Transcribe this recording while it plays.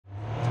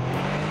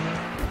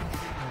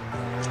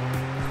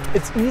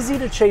It's easy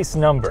to chase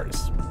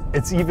numbers.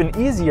 It's even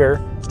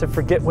easier to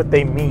forget what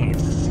they mean.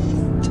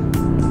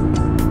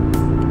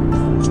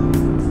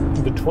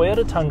 The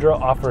Toyota Tundra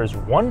offers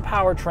one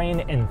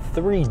powertrain in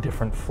 3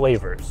 different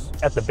flavors.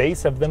 At the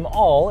base of them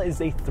all is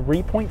a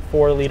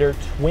 3.4-liter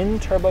twin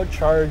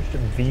turbocharged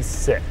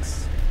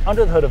V6.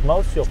 Under the hood of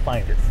most, you'll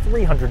find it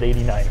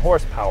 389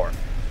 horsepower,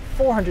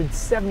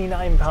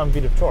 479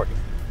 pound-feet of torque.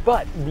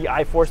 But the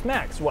I-Force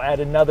Max will add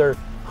another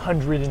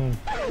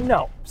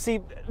No, see,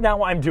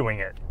 now I'm doing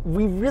it.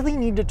 We really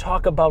need to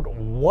talk about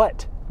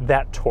what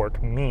that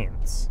torque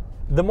means.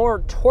 The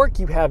more torque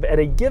you have at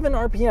a given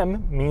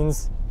RPM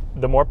means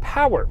the more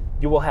power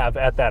you will have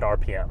at that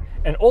RPM.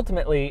 And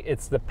ultimately,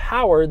 it's the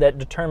power that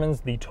determines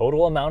the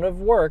total amount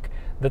of work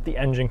that the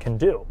engine can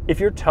do. If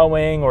you're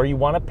towing or you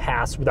want to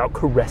pass without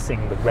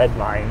caressing the red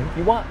line,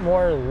 you want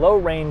more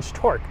low-range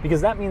torque,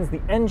 because that means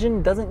the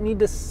engine doesn't need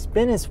to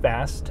spin as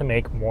fast to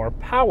make more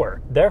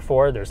power.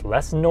 Therefore, there's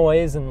less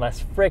noise and less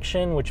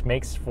friction, which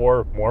makes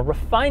for more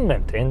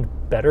refinement and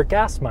better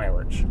gas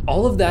mileage.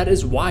 All of that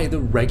is why the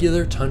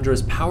regular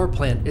Tundra's power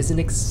plant is an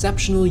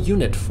exceptional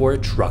unit for a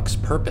truck's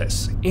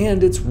purpose,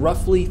 and it's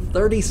roughly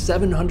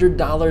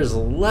 $3,700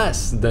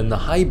 less than the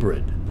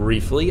hybrid.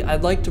 Briefly,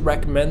 I'd like to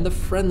recommend the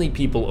friendly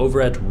people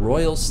over at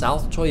Royal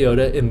South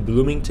Toyota in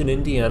Bloomington,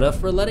 Indiana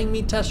for letting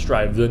me test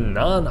drive the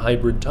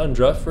non-hybrid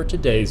Tundra for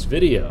today's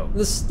video.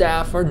 The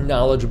staff are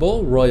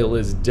knowledgeable, Royal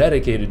is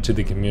dedicated to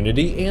the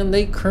community, and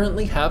they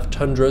currently have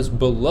Tundras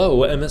below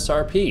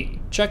MSRP.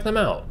 Check them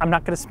out. I'm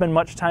not going to spend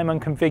much time on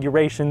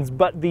configurations,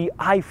 but the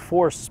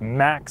I-Force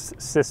Max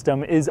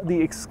system is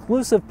the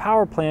exclusive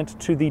power plant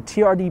to the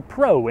TRD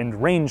Pro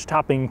and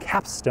range-topping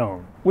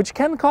Capstone, which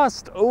can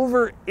cost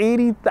over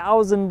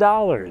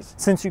 $80,000.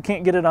 Since you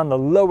can't get it on the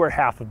lower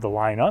half of the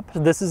lineup,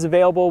 this is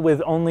available with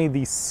only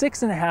the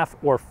 6.5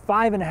 or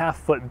 5.5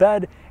 foot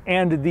bed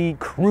and the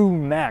Crew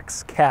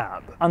Max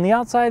cab. On the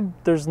outside,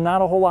 there's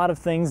not a whole lot of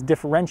things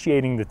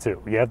differentiating the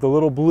two. You have the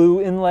little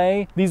blue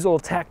inlay, these little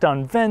tacked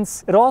on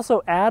vents. It'll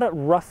also add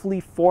roughly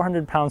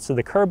 400 pounds to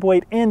the curb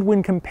weight, and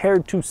when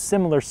compared to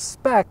similar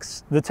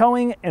specs, the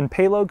towing and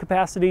payload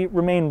capacity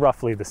remain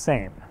roughly the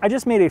same. I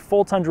just made a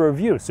full Tundra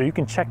review, so you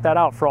can check that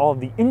out for all of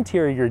the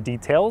interior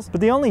details, but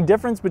the only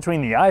difference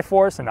between the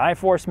I-Force and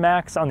I-Force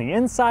Max on the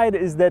inside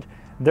is that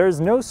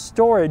there's no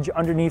storage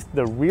underneath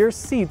the rear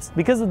seats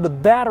because of the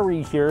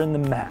battery here in the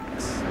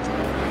Max.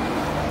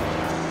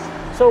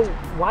 So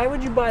why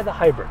would you buy the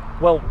hybrid?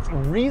 Well,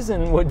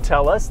 reason would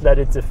tell us that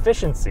it's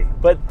efficiency,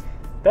 but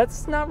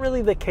that's not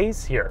really the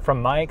case here.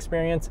 From my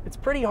experience, it's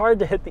pretty hard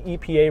to hit the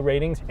EPA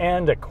ratings,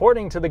 and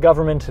according to the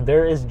government,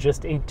 there is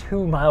just a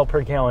 2 mile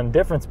per gallon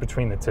difference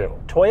between the two.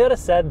 Toyota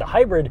said the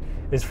hybrid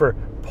is for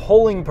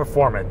pulling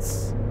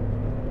performance.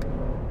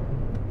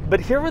 But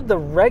here with the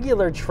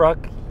regular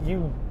truck,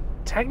 you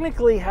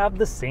technically have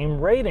the same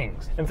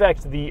ratings. In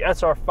fact, the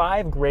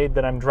SR5 grade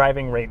that I'm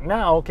driving right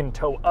now can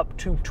tow up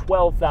to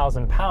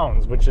 12,000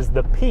 pounds, which is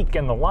the peak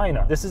in the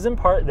lineup. This is in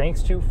part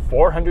thanks to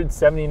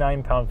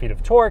 479 pound-feet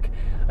of torque,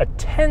 a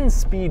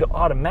 10-speed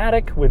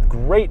automatic with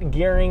great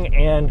gearing,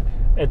 and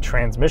a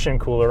transmission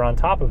cooler on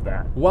top of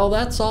that. While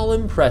that's all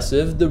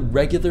impressive, the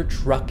regular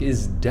truck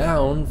is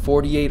down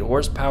 48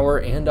 horsepower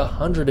and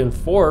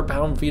 104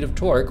 pound-feet of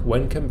torque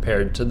when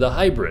compared to the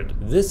hybrid.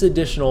 This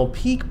additional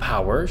peak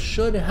power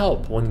should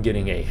help when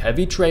getting a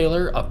heavy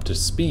trailer up to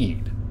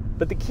speed.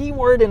 But the key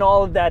word in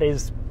all of that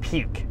is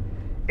peak.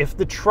 If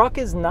the truck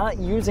is not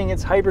using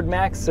its Hybrid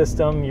Max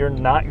system, you're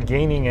not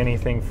gaining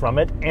anything from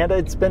it, and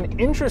it's been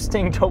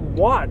interesting to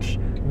watch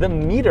the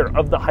meter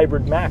of the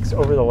Hybrid Max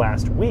over the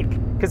last week.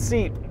 Because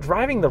see,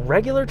 driving the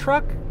regular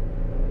truck,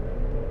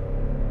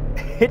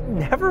 it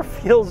never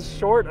feels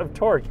short of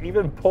torque,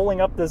 even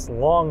pulling up this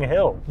long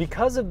hill.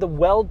 Because of the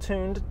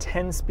well-tuned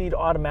 10-speed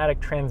automatic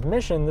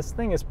transmission, this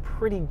thing is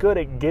pretty good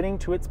at getting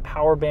to its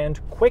power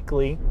band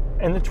quickly,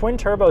 and the twin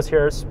turbos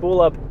here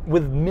spool up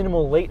with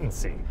minimal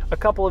latency. A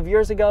couple of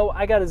years ago,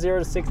 I got a 0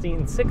 to 60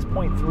 in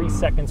 6.3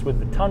 seconds with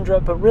the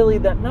Tundra, but really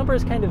that number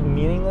is kind of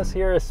meaningless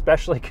here,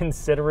 especially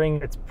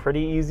considering it's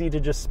pretty easy to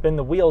just spin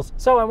the wheels.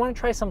 So I want to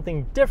try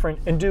something different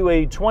and do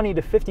a 20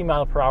 to 50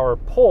 mile per hour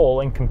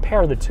pull and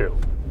compare the two.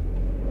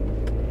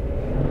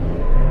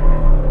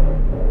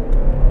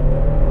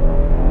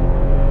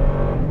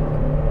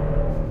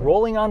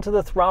 Rolling onto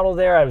the throttle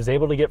there, I was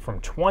able to get from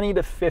 20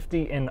 to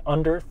 50 in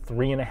under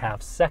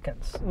 3.5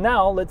 seconds.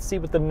 Now let's see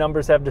what the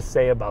numbers have to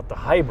say about the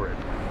hybrid.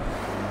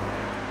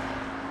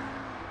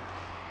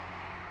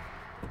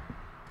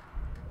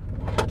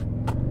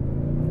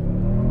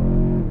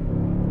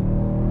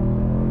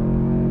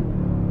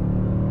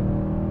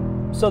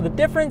 So the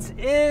difference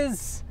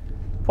is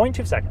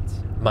 0.2 seconds.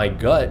 My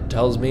gut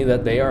tells me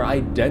that they are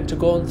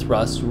identical in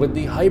thrust, with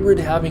the hybrid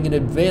having an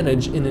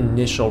advantage in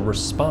initial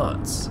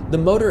response. The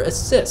motor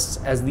assists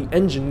as the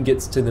engine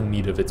gets to the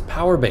meat of its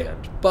power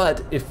band,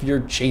 but if you're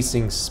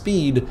chasing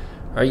speed,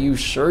 are you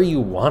sure you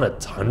want a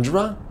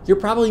Tundra? You're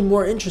probably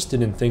more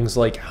interested in things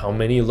like how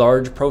many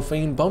large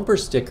profane bumper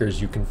stickers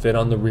you can fit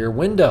on the rear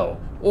window,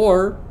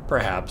 or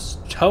perhaps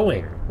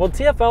towing. Well,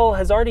 TFL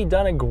has already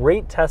done a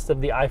great test of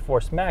the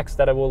I-Force Max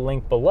that I will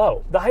link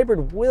below. The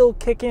hybrid will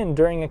kick in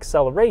during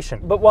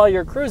acceleration, but while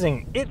you're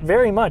cruising, it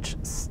very much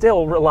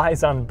still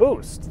relies on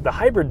boost. The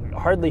hybrid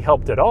hardly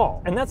helped at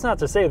all. And that's not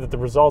to say that the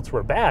results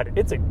were bad.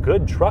 It's a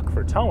good truck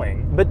for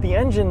towing, but the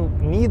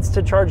engine needs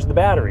to charge the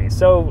battery.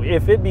 So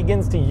if it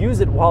begins to use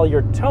it while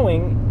you're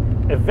towing,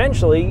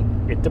 eventually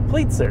it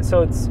depletes it,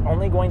 so it's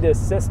only going to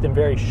assist in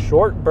very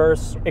short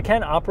bursts. It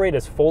can operate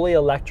as fully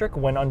electric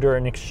when under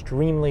an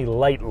extremely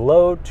light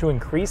load to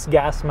increase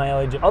gas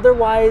mileage.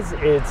 Otherwise,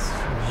 it's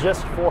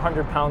just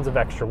 400 pounds of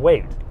extra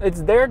weight.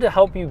 It's there to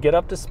help you get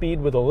up to speed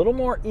with a little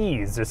more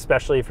ease,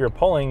 especially if you're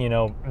pulling,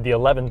 the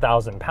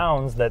 11,000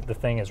 pounds that the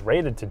thing is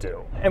rated to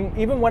do. And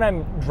even when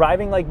I'm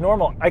driving like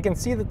normal, I can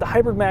see that the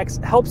Hybrid Max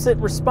helps it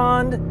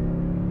respond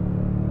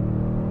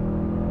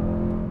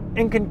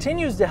and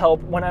continues to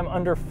help when I'm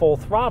under full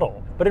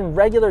throttle. But in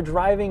regular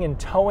driving and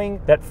towing,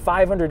 that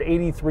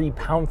 583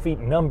 pound-feet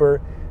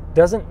number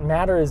doesn't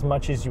matter as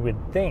much as you would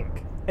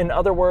think. In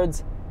other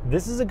words,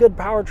 this is a good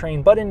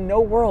powertrain, but in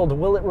no world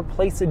will it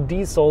replace a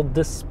diesel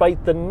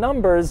despite the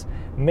numbers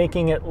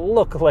making it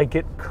look like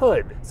it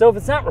could. So if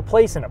it's not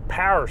replacing a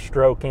Power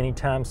Stroke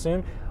anytime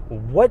soon,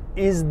 what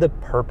is the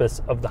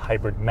purpose of the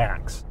Hybrid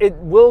Max? It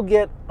will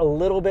get a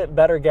little bit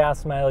better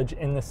gas mileage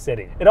in the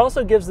city. It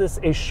also gives this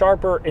a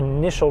sharper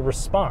initial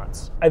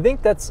response. I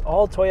think that's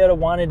all Toyota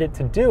wanted it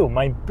to do.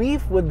 My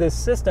beef with this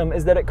system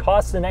is that it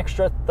costs an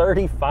extra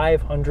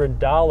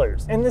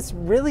 $3,500. And this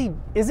really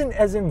isn't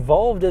as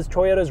involved as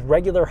Toyota's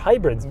regular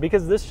hybrids,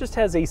 because this just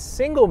has a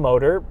single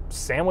motor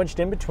sandwiched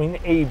in between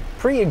a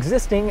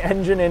pre-existing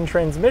engine and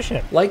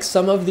transmission. Like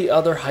some of the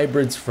other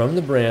hybrids from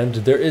the brand,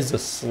 there is a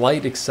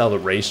slight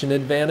acceleration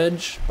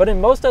advantage. But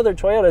in most other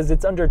Toyotas,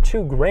 it's under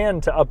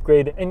 $2,000 to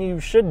upgrade, and you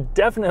should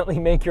definitely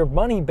make your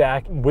money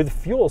back with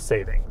fuel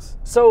savings.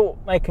 So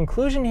my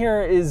conclusion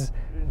here is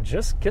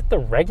just get the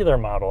regular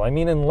model. I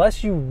mean,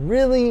 unless you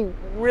really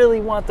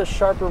want the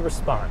sharper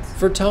response.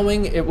 For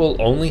towing, it will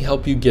only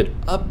help you get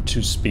up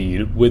to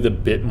speed with a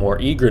bit more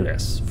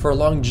eagerness. For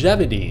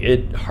longevity,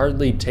 it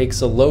hardly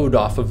takes a load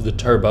off of the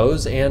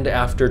turbos, and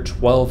after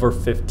 12 or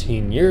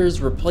 15 years,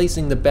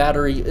 replacing the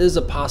battery is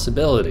a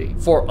possibility.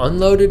 For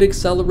unloaded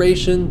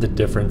acceleration, the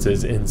difference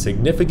is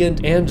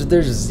insignificant, and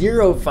there's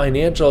zero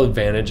financial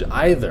advantage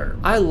either.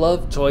 I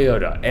love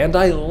Toyota, and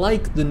I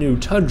like the new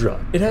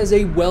Tundra. It has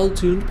a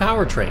well-tuned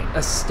powertrain,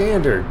 a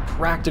standard,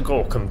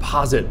 practical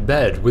composite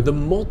bed with a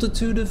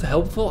multitude of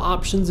helpful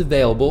options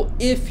available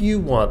if you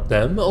want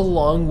them,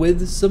 along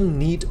with some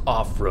neat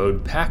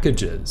off-road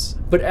packages.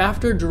 But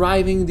after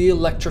driving the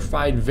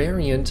electrified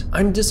variant,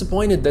 I'm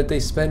disappointed that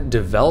they spent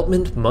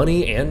development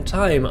money and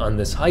time on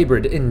this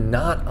hybrid and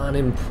not on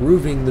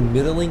improving the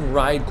middling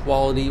ride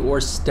quality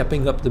or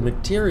stepping up the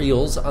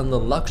materials on the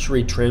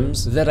luxury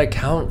trims that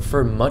account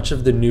for much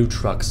of the new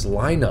truck's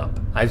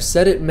lineup. I've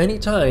said it many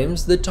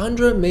times, the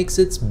Tundra makes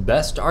its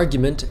best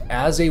argument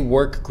as a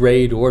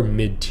work-grade or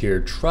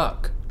mid-tier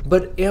truck.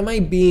 But am I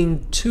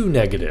being too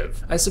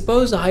negative? I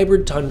suppose a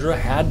hybrid Tundra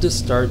had to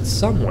start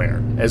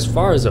somewhere. As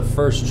far as a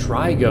first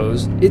try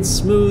goes, it's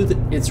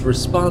smooth, it's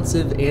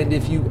responsive, and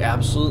if you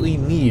absolutely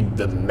need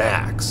the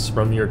max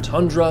from your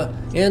Tundra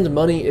and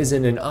money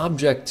isn't an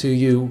object to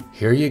you,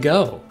 here you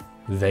go.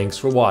 Thanks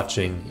for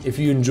watching. If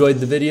you enjoyed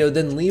the video,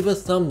 then leave a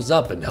thumbs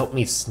up and help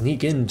me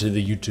sneak into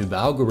the YouTube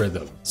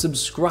algorithm.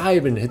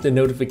 Subscribe and hit the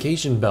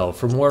notification bell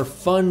for more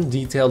fun,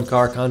 detailed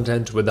car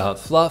content without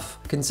fluff.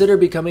 Consider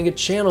becoming a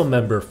channel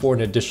member for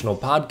an additional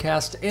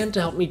podcast and to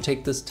help me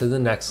take this to the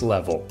next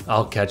level.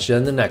 I'll catch you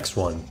in the next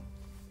one.